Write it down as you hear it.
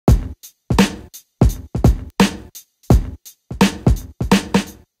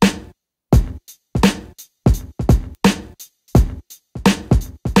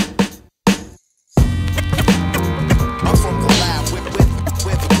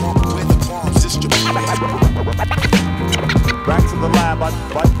Back to the lab,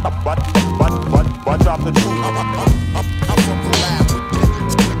 but drop the truth. I'm from the lab where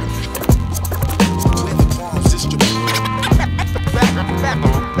the bombs distributed.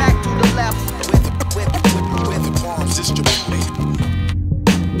 Back to the lab where the bombs distributed.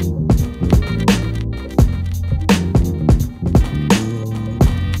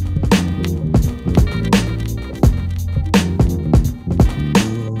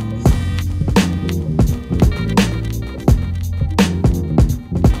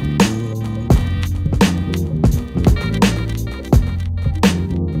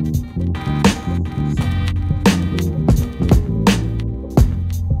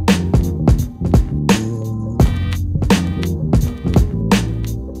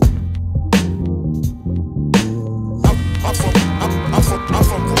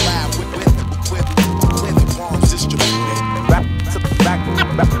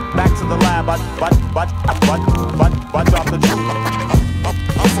 But drop the truth.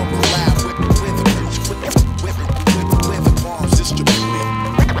 I'm from the lab where the bombs distributed.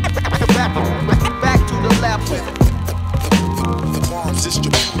 Back to the lab where the bombs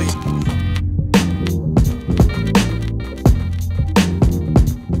distributed.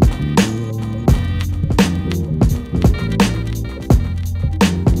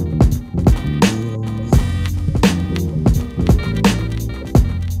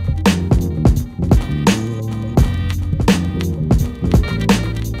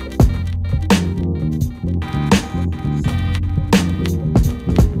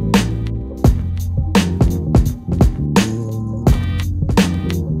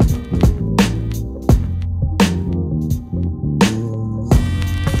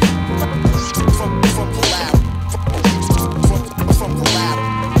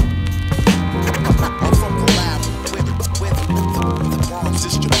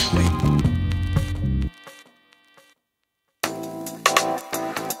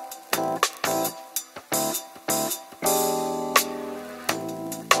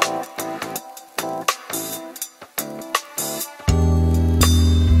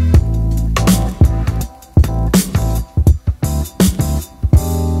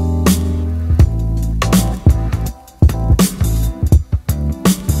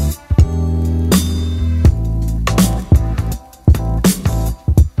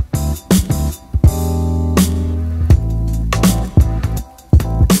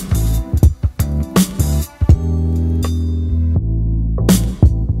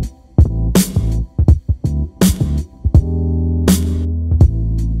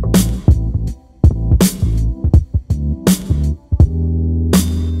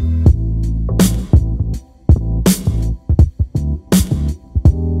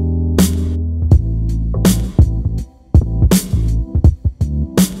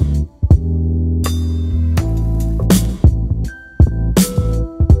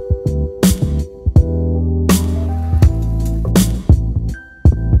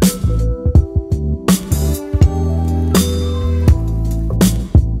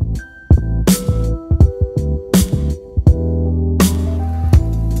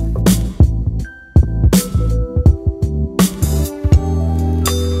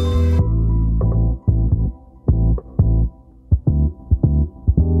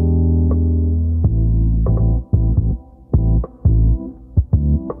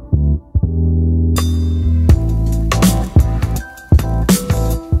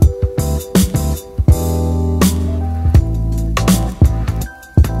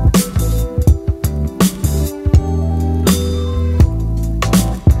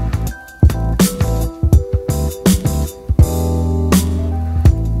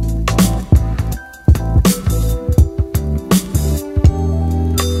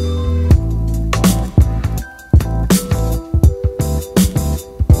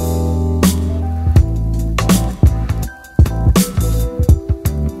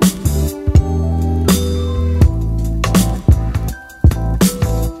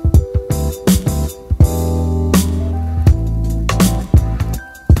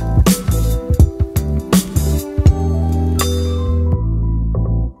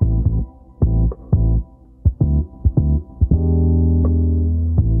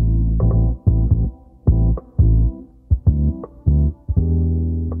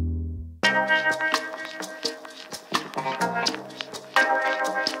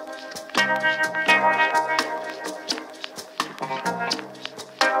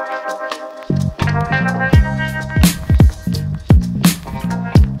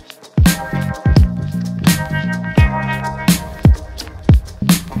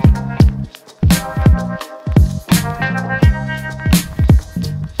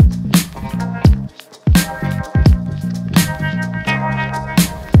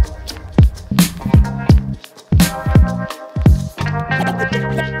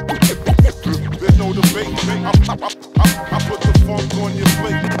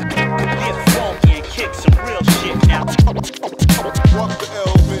 plate. Get funky and kick some real shit now. Walk the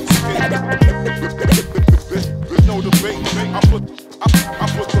elven skate. There's no debate. I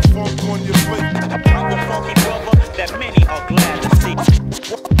put the funk on your plate. I'm the funky brother that many are glad to see.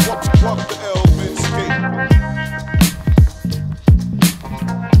 Walk the elven skate.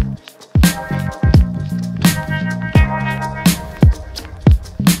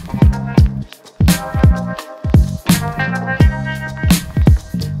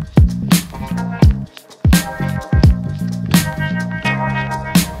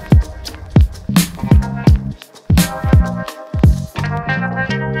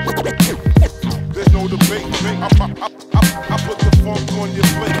 There's no debate. I put the funk on your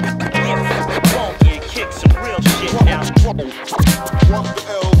plate. Get funky and kick some real shit now. Walk the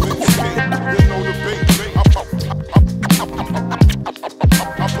elven skate. There's no debate.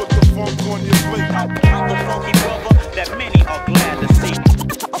 I put the funk on your plate. I'm the funky brother that many are glad to see.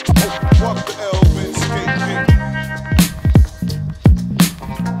 Walk the elven skate.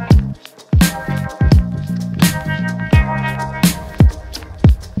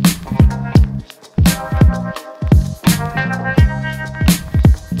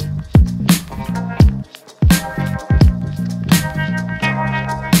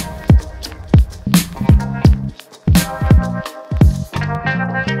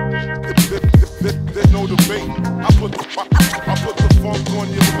 There's no debate. I put the funk on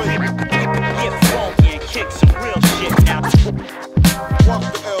your plate. Get funky and kick some real shit now. Walk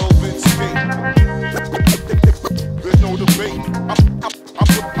the elven skate. There's no debate.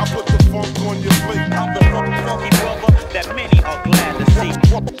 I put the funk on your plate. I'm the funky brother that many are glad to see.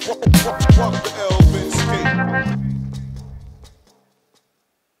 Walk the elven skate.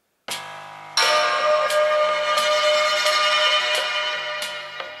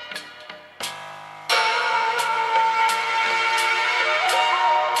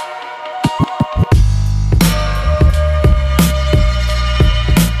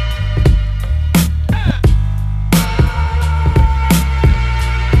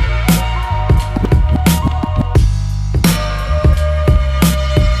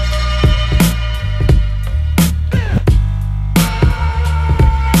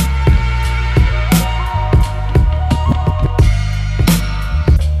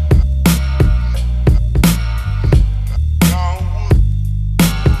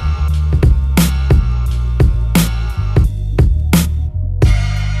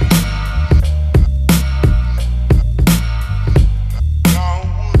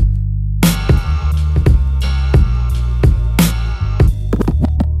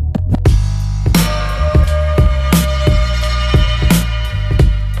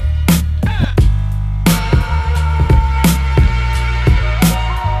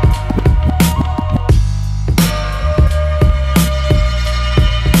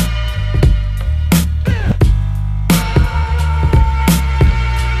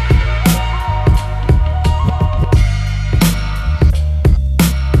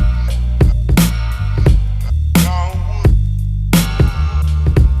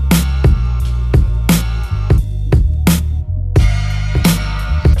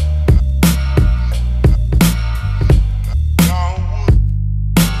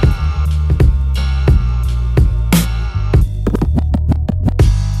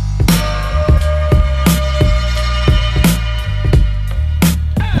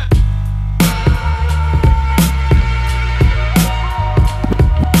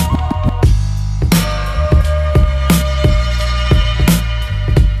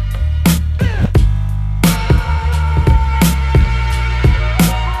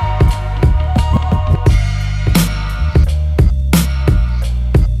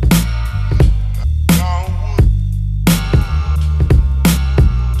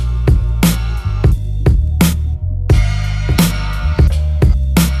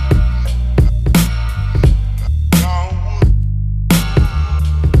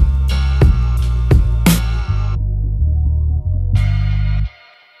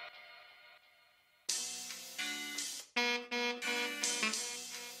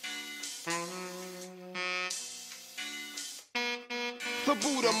 The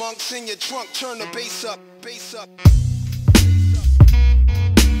Buddha monks in your trunk, turn the bass up, bass up.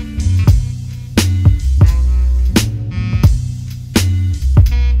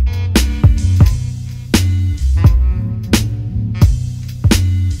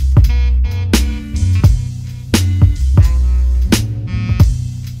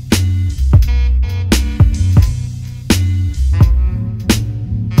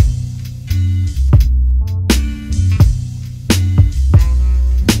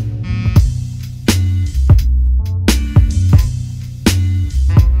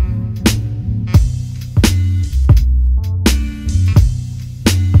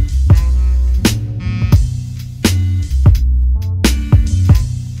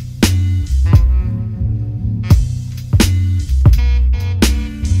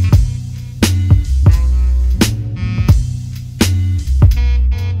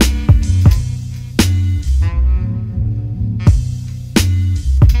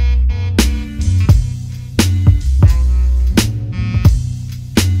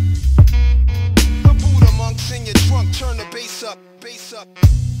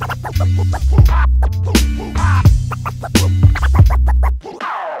 up.